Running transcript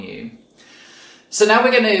So now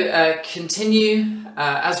we're going to continue,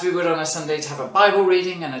 as we would on a Sunday, to have a Bible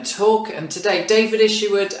reading and a talk. And today, David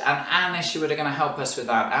Isherwood and Anne Isherwood are going to help us with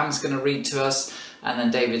that. Anne's going to read to us, and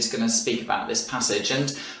then David's going to speak about this passage.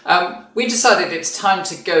 And we decided it's time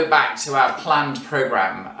to go back to our planned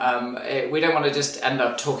programme. We don't want to just end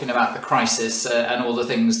up talking about the crisis and all the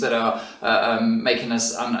things that are making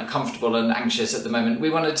us uncomfortable and anxious at the moment. We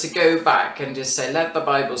wanted to go back and just say, let the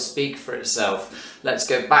Bible speak for itself. Let's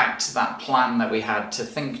go back to that plan that we had to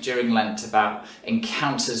think during Lent about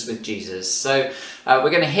encounters with Jesus. So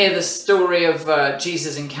we're going to hear the story of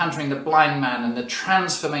Jesus encountering the blind man and the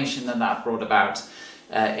transformation that brought about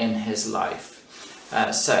in his life.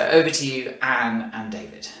 So over to you, Anne and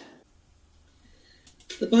David.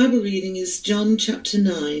 The Bible reading is John chapter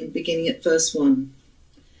 9, beginning at verse 1.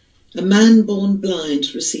 A man born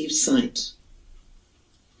blind received sight.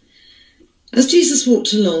 As Jesus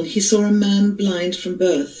walked along, he saw a man blind from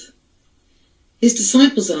birth. His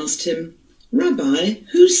disciples asked him, "Rabbi,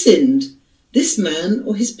 who sinned, this man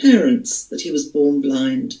or his parents, that he was born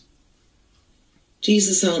blind?"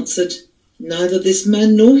 Jesus answered, "Neither this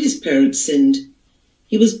man nor his parents sinned.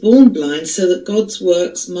 He was born blind so that God's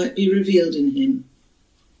works might be revealed in him.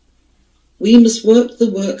 We must work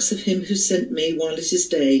the works of him who sent me while it is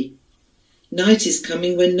day. Night is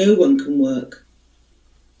coming when no one can work.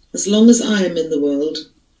 As long as I am in the world,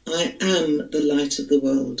 I am the light of the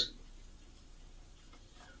world."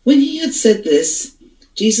 When he had said this,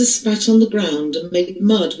 Jesus spat on the ground and made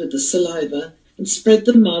mud with the saliva and spread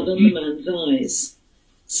the mud on the man's eyes,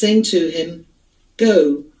 saying to him,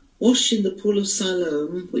 "Go, wash in the pool of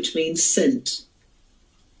Siloam," which means sent.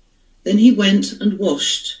 Then he went and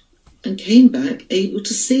washed and came back able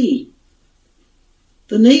to see.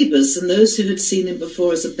 The neighbours and those who had seen him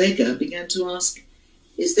before as a beggar began to ask,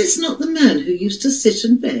 "Is this not the man who used to sit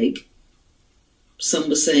and beg?" Some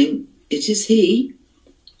were saying, "It is he."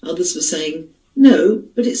 Others were saying, "No,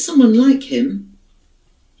 but it's someone like him."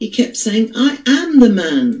 He kept saying, "I am the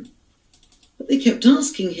man." But they kept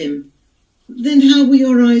asking him, "Then how were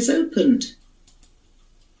your eyes opened?"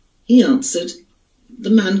 He answered,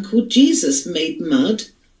 "The man called Jesus made mud,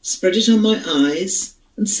 spread it on my eyes,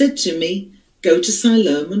 and said to me, 'Go to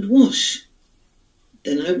Siloam and wash.'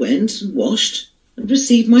 Then I went and washed and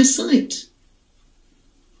received my sight."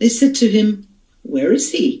 They said to him, "Where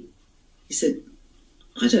is he?" He said,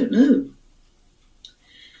 "I don't know."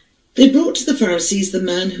 They brought to the Pharisees the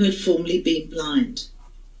man who had formerly been blind.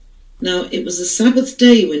 Now it was a Sabbath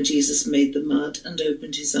day when Jesus made the mud and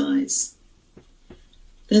opened his eyes.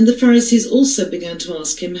 Then the Pharisees also began to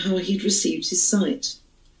ask him how he'd received his sight.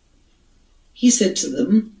 He said to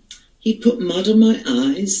them, "He put mud on my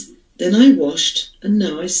eyes, then I washed, and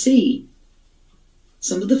now I see."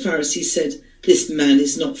 Some of the Pharisees said, "This man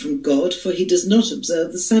is not from God, for he does not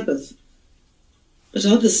observe the Sabbath." But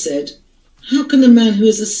others said, "How can a man who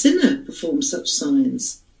is a sinner perform such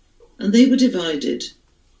signs?" And they were divided.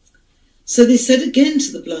 So they said again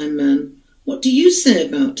to the blind man, "What do you say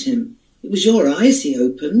about him? It was your eyes he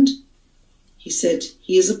opened." He said,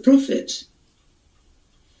 "He is a prophet."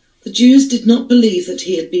 The Jews did not believe that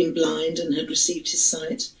he had been blind and had received his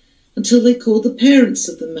sight until they called the parents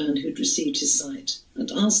of the man who'd received his sight and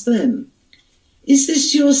asked them, "Is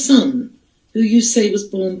this your son, who you say was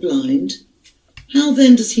born blind? How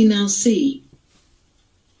then does he now see?"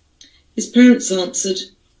 His parents answered,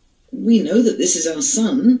 "We know that this is our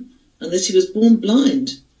son, and that he was born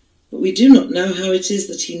blind, but we do not know how it is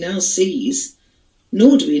that he now sees,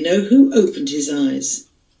 nor do we know who opened his eyes.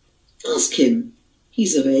 Ask him.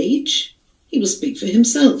 He's of age. He will speak for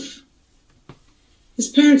himself." His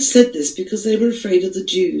parents said this because they were afraid of the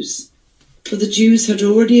Jews, for the Jews had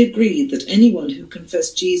already agreed that anyone who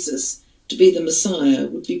confessed Jesus to be the Messiah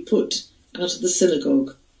would be put out of the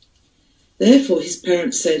synagogue. Therefore his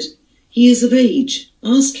parents said, "He is of age.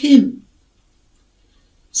 Ask him."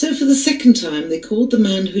 So for the second time they called the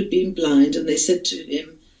man who had been blind, and they said to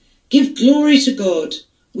him, "Give glory to God.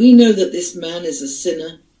 We know that this man is a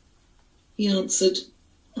sinner." He answered,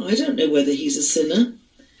 "I don't know whether he's a sinner.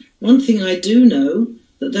 One thing I do know,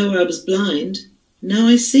 that though I was blind, now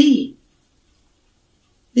I see."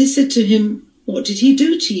 They said to him, "What did he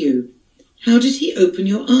do to you? How did he open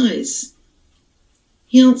your eyes?"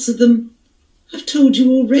 He answered them, "I've told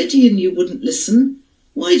you already and you wouldn't listen.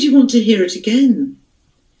 Why do you want to hear it again?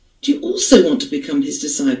 Do you also want to become his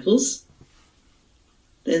disciples?"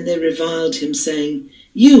 Then they reviled him, saying,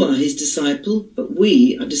 "You are his disciple, but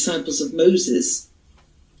we are disciples of Moses.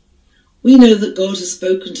 We know that God has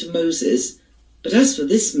spoken to Moses, but as for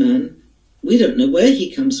this man, we don't know where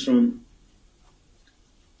he comes from."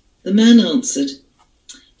 The man answered,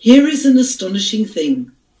 "Here is an astonishing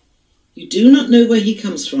thing. You do not know where he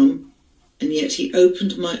comes from, and yet he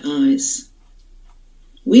opened my eyes.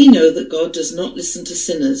 We know that God does not listen to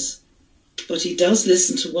sinners, but he does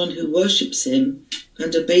listen to one who worships him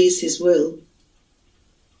and obeys his will.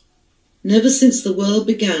 Never since the world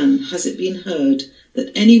began has it been heard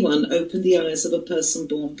that anyone opened the eyes of a person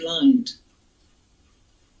born blind.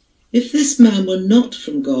 If this man were not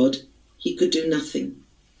from God, he could do nothing.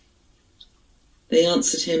 They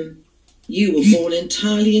answered him, You were born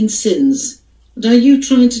entirely in sins, and are you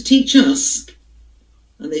trying to teach us?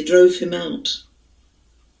 And they drove him out.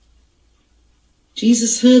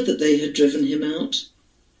 Jesus heard that they had driven him out,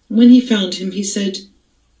 and when he found him, he said,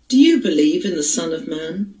 Do you believe in the Son of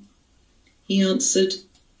Man? He answered,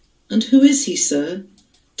 And who is he, sir?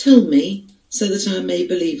 Tell me, so that I may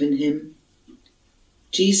believe in him.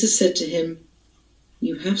 Jesus said to him,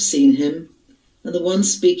 You have seen him, and the one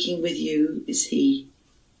speaking with you is he.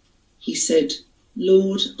 He said,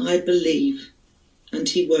 Lord, I believe, and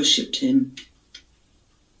he worshipped him.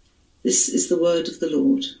 This is the word of the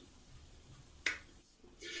Lord.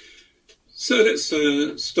 So let's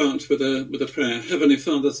start with a prayer. Heavenly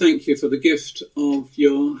Father, thank you for the gift of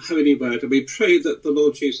your holy word. And we pray that the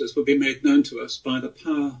Lord Jesus will be made known to us by the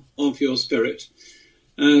power of your Spirit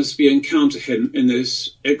as we encounter him in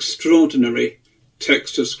this extraordinary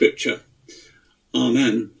text of Scripture.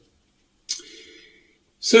 Amen.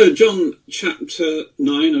 So John chapter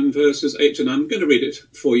 9 and verses 8 to 9, I'm going to read it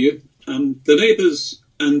for you. The neighbours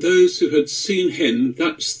and those who had seen him,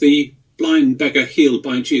 that's the blind beggar healed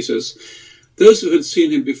by Jesus, those who had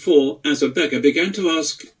seen him before as a beggar began to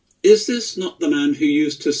ask, Is this not the man who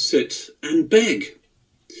used to sit and beg?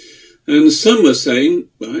 And some were saying,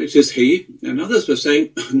 Well, it is he. And others were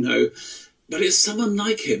saying, Oh, no, but it's someone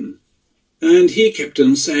like him. And he kept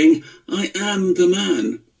on saying, I am the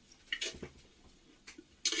man.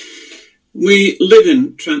 We live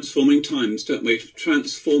in transforming times, don't we?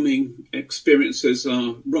 Transforming experiences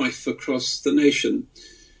are rife across the nation.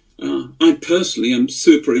 I personally am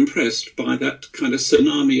super impressed by that kind of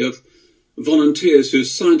tsunami of volunteers who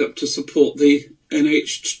signed up to support the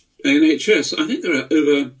NHS. I think there are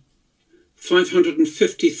over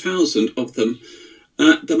 550,000 of them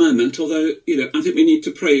at the moment, although, I think we need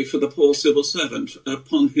to pray for the poor civil servant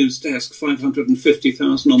upon whose desk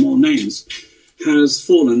 550,000 or more names has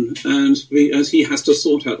fallen, and as he has to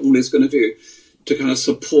sort out all he's going to do to kind of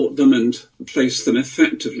support them and place them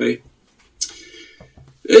effectively.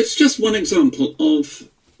 It's just one example of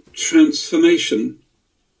transformation.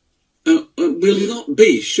 We'll not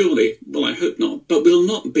be, surely, well, I hope not, but we'll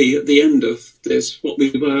not be at the end of this what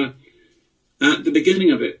we were at the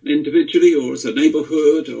beginning of it, individually or as a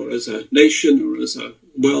neighbourhood or as a nation or as a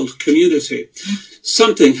world community.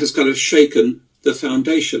 Something has kind of shaken the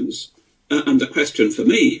foundations. And the question for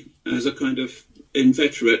me, as a kind of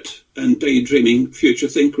inveterate and daydreaming future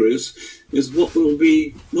thinker, is what will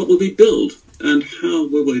we build, and how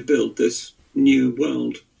will we build this new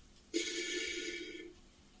world?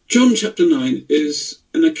 John chapter 9 is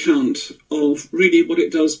an account of really what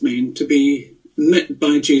it does mean to be met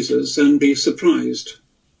by Jesus and be surprised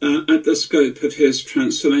at the scope of his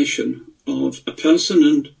transformation of a person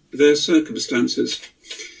and their circumstances.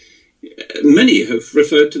 Many have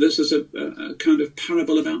referred to this as a kind of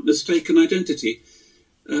parable about mistaken identity.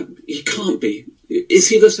 He can't be. Is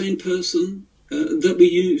he the same person that we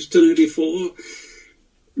used to know before?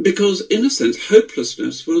 Because, in a sense,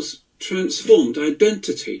 hopelessness was transformed.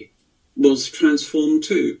 Identity was transformed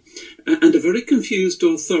too. And a very confused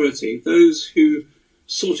authority, those who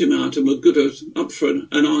sought him out and were good up for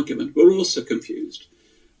an argument, were also confused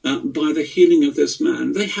by the healing of this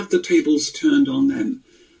man. They had the tables turned on them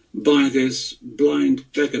by this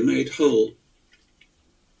blind beggar made whole.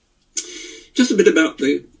 Just a bit about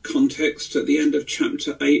the context. At the end of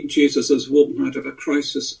chapter 8, Jesus has walked out of a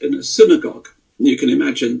crisis in a synagogue. You can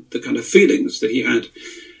imagine the kind of feelings that he had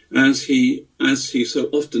as he so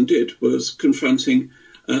often did, was confronting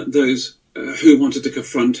those who wanted to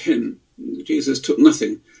confront him. Jesus took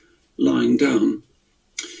nothing lying down.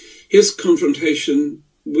 His confrontation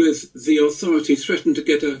with the authority threatened to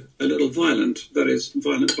get a little violent, that is,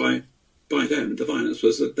 violent by them. The violence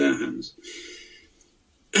was at their hands.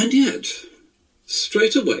 And yet,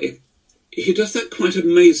 straight away, he does that quite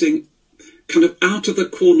amazing, kind of out of the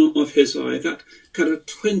corner of his eye, that kind of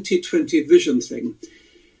 20/20 vision thing.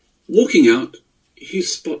 Walking out, he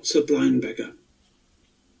spots a blind beggar.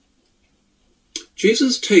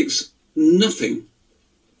 Jesus takes nothing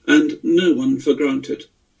and no one for granted.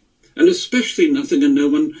 And especially nothing and no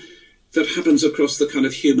one that happens across the kind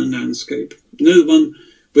of human landscape. No one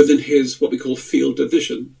within his, what we call, field of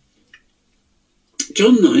vision.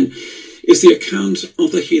 John 9 is the account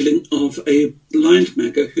of the healing of a blind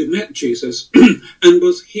beggar who met Jesus and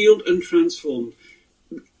was healed and transformed.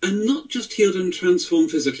 And not just healed and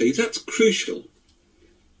transformed physically, that's crucial.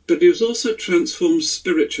 But he was also transformed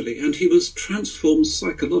spiritually, and he was transformed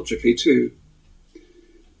psychologically too.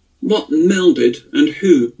 What melded and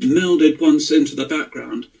who melded once into the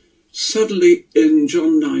background suddenly in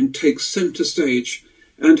John 9 takes centre stage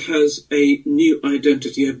and has a new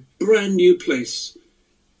identity, a brand new place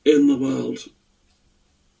in the world.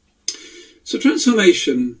 So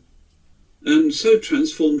transformation, and so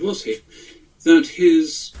transformed was he, that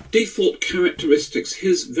his default characteristics,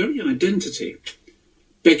 his very identity,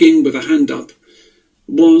 begging with a hand up,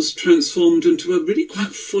 was transformed into a really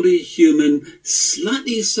quite fully human,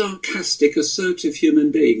 slightly sarcastic, assertive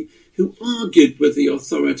human being who argued with the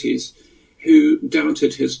authorities, who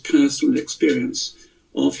doubted his personal experience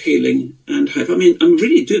of healing and hope. I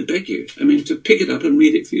really do beg you, to pick it up and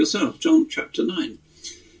read it for yourself. John chapter 9.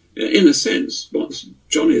 In a sense, what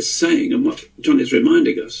John is saying and what John is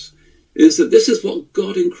reminding us is that this is what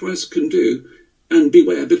God in Christ can do, and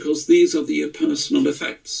beware, because these are the personal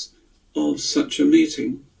effects of such a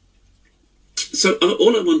meeting. So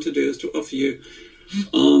all I want to do is to offer you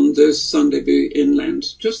on this Sunday in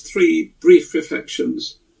Lent just 3 brief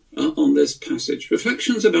reflections on this passage.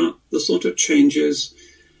 Reflections about the sort of changes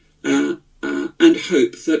and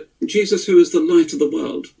hope that Jesus, who is the light of the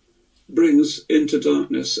world, brings into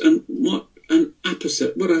darkness. And what an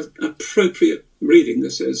opposite, what an appropriate reading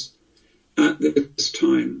this is at this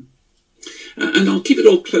time. And I'll keep it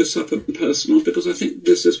all close up and personal, because I think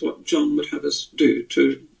this is what John would have us do,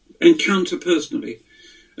 to encounter personally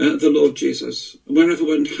the Lord Jesus, wherever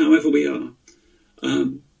and however we are,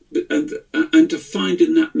 and to find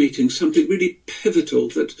in that meeting something really pivotal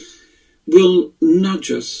that will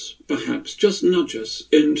nudge us, perhaps, just nudge us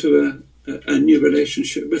into a new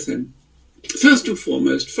relationship with him. First and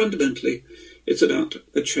foremost, fundamentally, it's about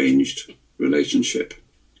a changed relationship.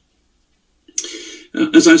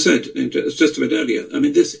 As I said just a bit earlier,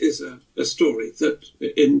 this is a story that,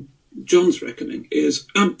 in John's reckoning, is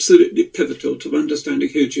absolutely pivotal to understanding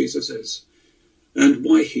who Jesus is and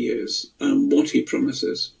why he is and what he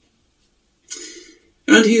promises.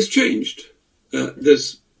 And he's changed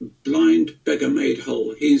this blind beggar made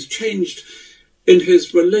whole. He's changed in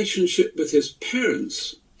his relationship with his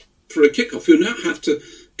parents, for a kick-off, who now have to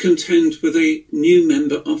contend with a new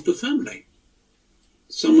member of the family.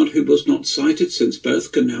 Someone who was not sighted since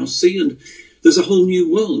birth can now see, and there's a whole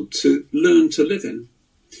new world to learn to live in.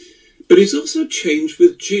 But he's also changed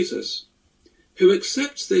with Jesus, who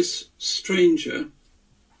accepts this stranger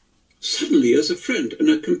suddenly as a friend and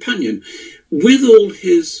a companion, with all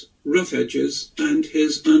his rough edges and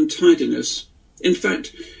his untidiness. In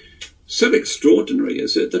fact, so extraordinary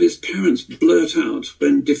is it that his parents blurt out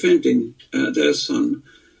when defending their son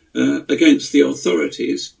against the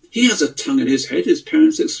authorities, "He has a tongue in his head," his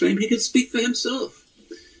parents exclaim. "He can speak for himself."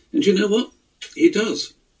 And you know what? He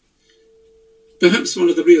does. Perhaps one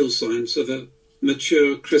of the real signs of a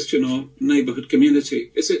mature Christian or neighbourhood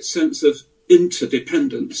community is its sense of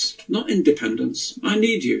interdependence, not independence. I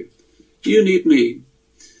need you. You need me.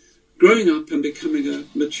 Growing up and becoming a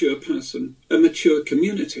mature person, a mature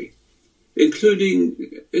community,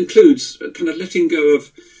 includes kind of letting go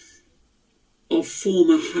of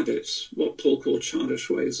former habits, what Paul called childish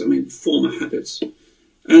ways, former habits,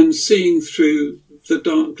 and seeing through the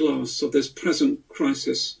dark glass of this present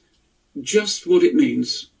crisis just what it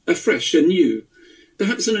means, afresh, anew,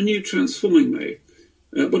 perhaps in a new transforming way,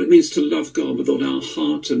 what it means to love God with all our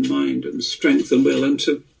heart and mind and strength and will, and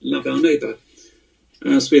to love our neighbour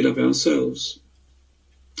as we love ourselves.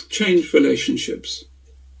 Change relationships.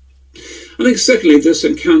 I think secondly, this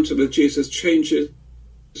encounter with Jesus changes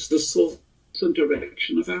the source and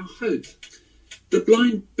direction of our hope. The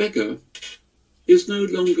blind beggar is no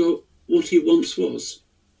longer what he once was,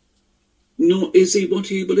 nor is he what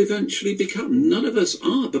he will eventually become. None of us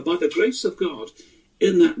are, but by the grace of God,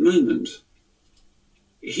 in that moment,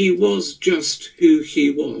 he was just who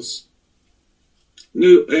he was.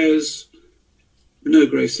 No heirs, no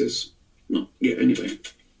graces. Not yet, anyway.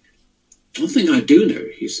 One thing I do know,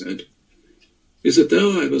 he said, is that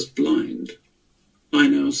though I was blind, I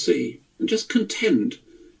now see. And just contend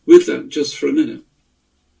with that just for a minute.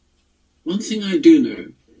 One thing I do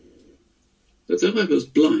know, that though I was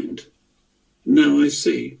blind, now I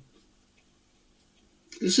see.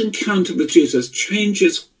 This encounter with Jesus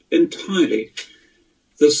changes entirely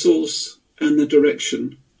the source and the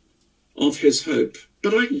direction of his hope.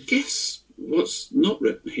 But I guess what's not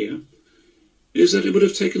written here is that it would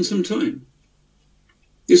have taken some time.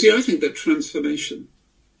 You see, I think that transformation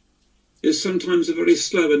is sometimes a very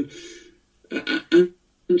slow and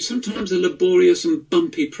sometimes a laborious and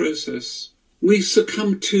bumpy process. We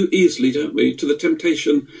succumb too easily, don't we, to the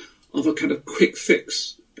temptation of a kind of quick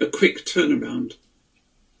fix, a quick turnaround.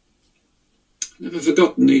 I've never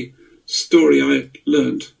forgotten the story I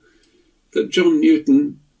learned that John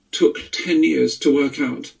Newton took 10 years to work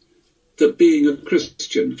out that being a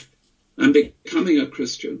Christian and becoming a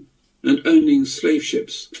Christian and owning slave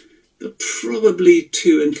ships are probably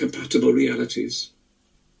two incompatible realities.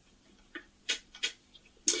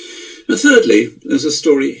 Now, thirdly, there's a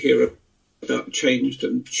story here about changed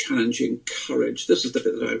and challenging courage. This is the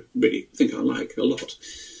bit that I really think I like a lot.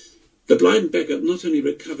 The blind beggar not only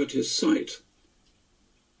recovered his sight,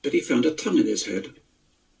 but he found a tongue in his head.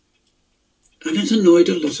 And it annoyed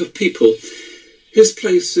a lot of people. His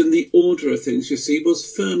place in the order of things, you see,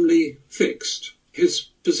 was firmly fixed. His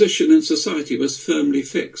position in society was firmly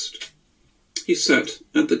fixed. He sat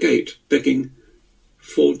at the gate begging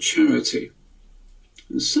for charity.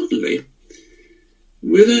 And suddenly,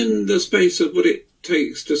 within the space of what it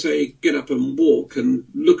takes to say, get up and walk and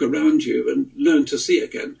look around you and learn to see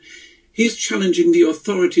again, he's challenging the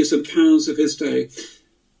authorities and powers of his day.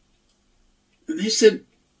 And they said,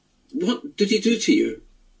 what did he do to you?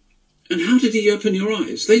 And how did he open your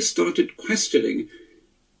eyes? They started questioning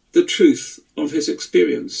the truth of his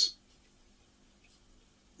experience.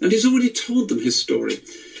 And he's already told them his story.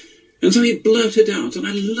 And so he blurted out, and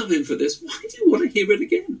I love him for this, why do you want to hear it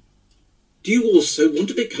again? Do you also want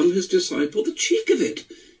to become his disciple? The cheek of it.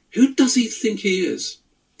 Who does he think he is?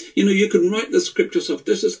 You know, you can write the scriptures off.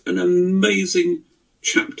 This is an amazing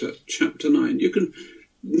chapter, chapter 9. You can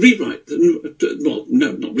rewrite them, well,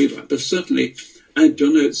 no, not rewrite, but certainly add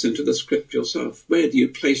your notes into the script yourself. Where do you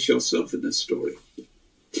place yourself in this story?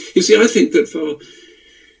 You see, I think that for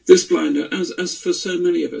this blinder, as for so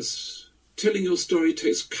many of us, telling your story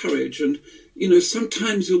takes courage, and, you know,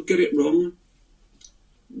 sometimes you'll get it wrong,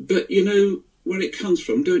 but you know where it comes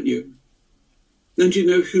from, don't you? And you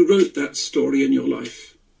know who wrote that story in your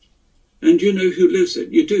life. And you know who lives it.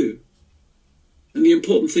 You do. And the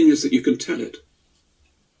important thing is that you can tell it.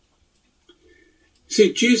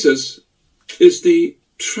 See, Jesus is the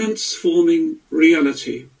transforming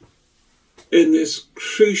reality in this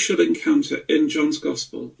crucial encounter in John's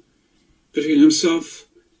Gospel between himself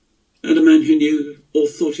and a man who knew or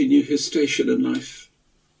thought he knew his station in life.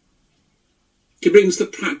 He brings the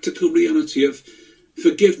practical reality of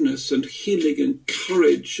forgiveness and healing and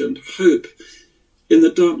courage and hope in the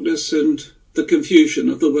darkness and the confusion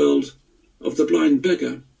of the world of the blind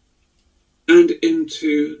beggar, and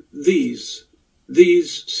into these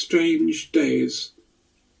strange days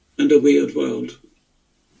and a weird world.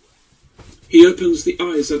 He opens the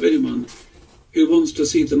eyes of anyone who wants to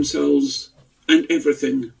see themselves and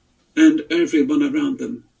everything and everyone around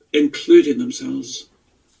them, including themselves,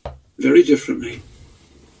 very differently.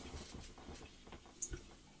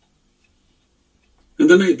 And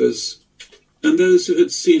the neighbours and those who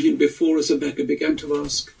had seen him before as a beggar began to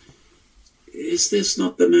ask, is this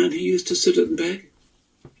not the man who used to sit and beg?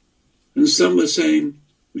 And some were saying,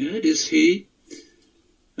 yeah, it is he.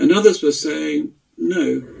 And others were saying,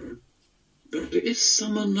 no, but it is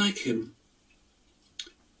someone like him.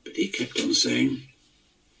 But he kept on saying,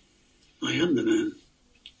 I am the man.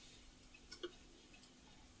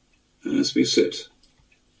 And as we sit,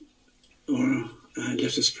 or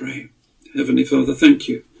let us pray. Heavenly Father, thank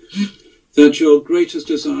you that your greatest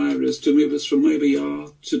desire is to move us from where we are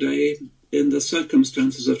today, in the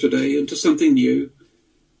circumstances of today, into something new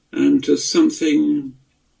and to something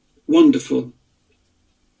wonderful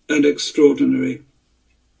and extraordinary.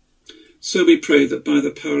 So we pray that by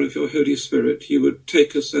the power of your Holy Spirit, you would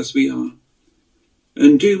take us as we are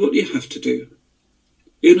and do what you have to do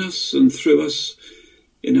in us and through us,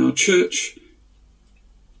 in our church,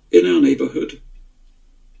 in our neighbourhood,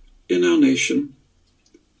 in our nation,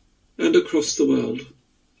 and across the world.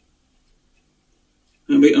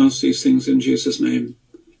 And we ask these things in Jesus' name.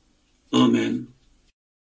 Amen.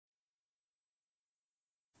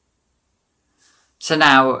 So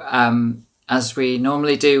now, as we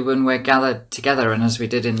normally do when we're gathered together, and as we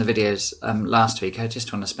did in the videos last week, I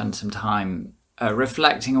just want to spend some time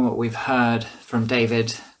reflecting on what we've heard from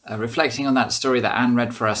David, reflecting on that story that Anne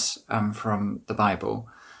read for us from the Bible,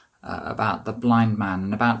 about the blind man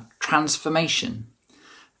and about transformation.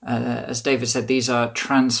 As David said, these are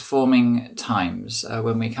transforming times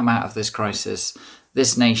when we come out of this crisis.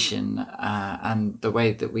 This nation and the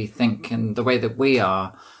way that we think and the way that we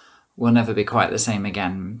are will never be quite the same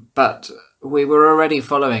again. But we were already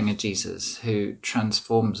following a Jesus who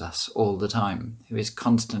transforms us all the time, who is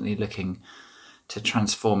constantly looking to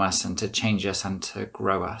transform us and to change us and to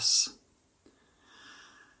grow us.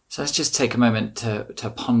 So let's just take a moment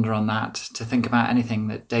to ponder on that, to think about anything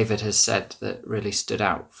that David has said that really stood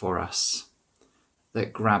out for us,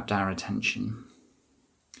 that grabbed our attention.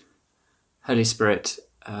 Holy Spirit,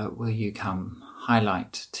 will you come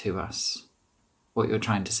highlight to us what you're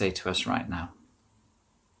trying to say to us right now?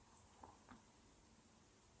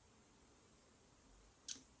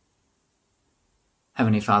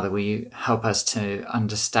 Heavenly Father, will you help us to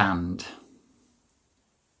understand?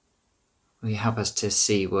 Will you help us to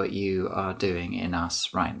see what you are doing in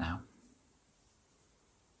us right now?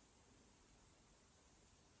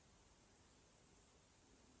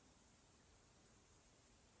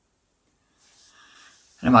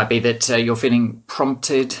 And it might be that you're feeling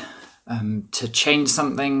prompted to change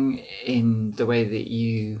something in the way that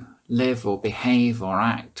you live or behave or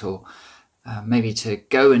act, or maybe to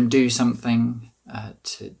go and do something,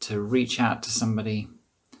 to reach out to somebody.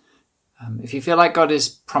 If you feel like God is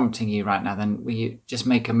prompting you right now, then will you just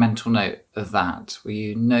make a mental note of that? Will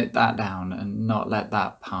you note that down and not let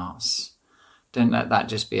that pass? Don't let that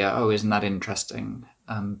just be oh, isn't that interesting?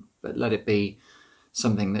 But let it be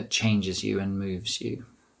something that changes you and moves you.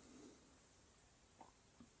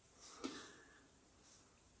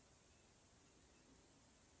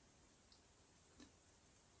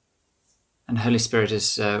 And Holy Spirit,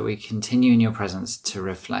 as we continue in your presence to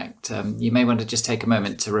reflect, you may want to just take a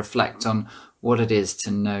moment to reflect on what it is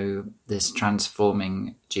to know this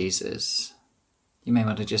transforming Jesus. You may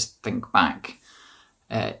want to just think back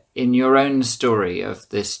in your own story of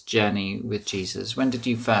this journey with Jesus. When did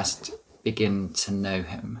you first begin to know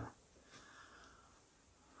him?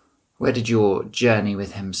 Where did your journey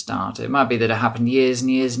with him start? It might be that it happened years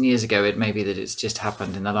and years and years ago. It may be that it's just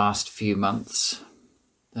happened in the last few months.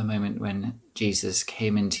 The moment when Jesus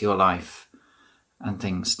came into your life and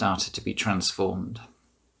things started to be transformed.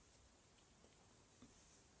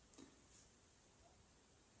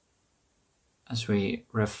 As we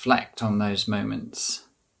reflect on those moments,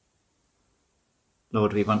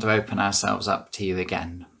 Lord, we want to open ourselves up to you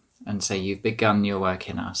again and say, you've begun your work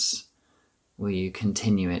in us. Will you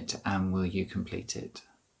continue it and will you complete it?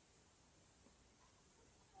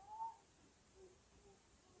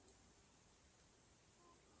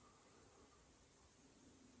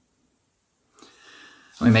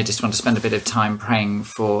 We may just want to spend a bit of time praying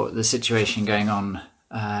for the situation going on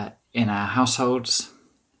in our households,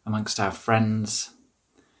 amongst our friends,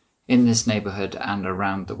 in this neighbourhood and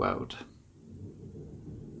around the world.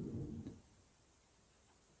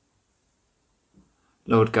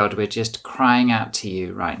 Lord God, we're just crying out to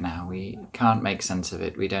you right now. We can't make sense of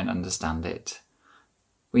it. We don't understand it.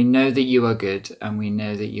 We know that you are good and we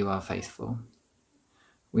know that you are faithful.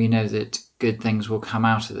 We know that good things will come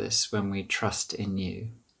out of this when we trust in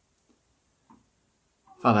you.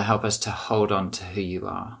 Father, help us to hold on to who you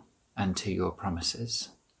are and to your promises.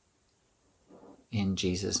 In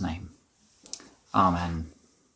Jesus' name, amen.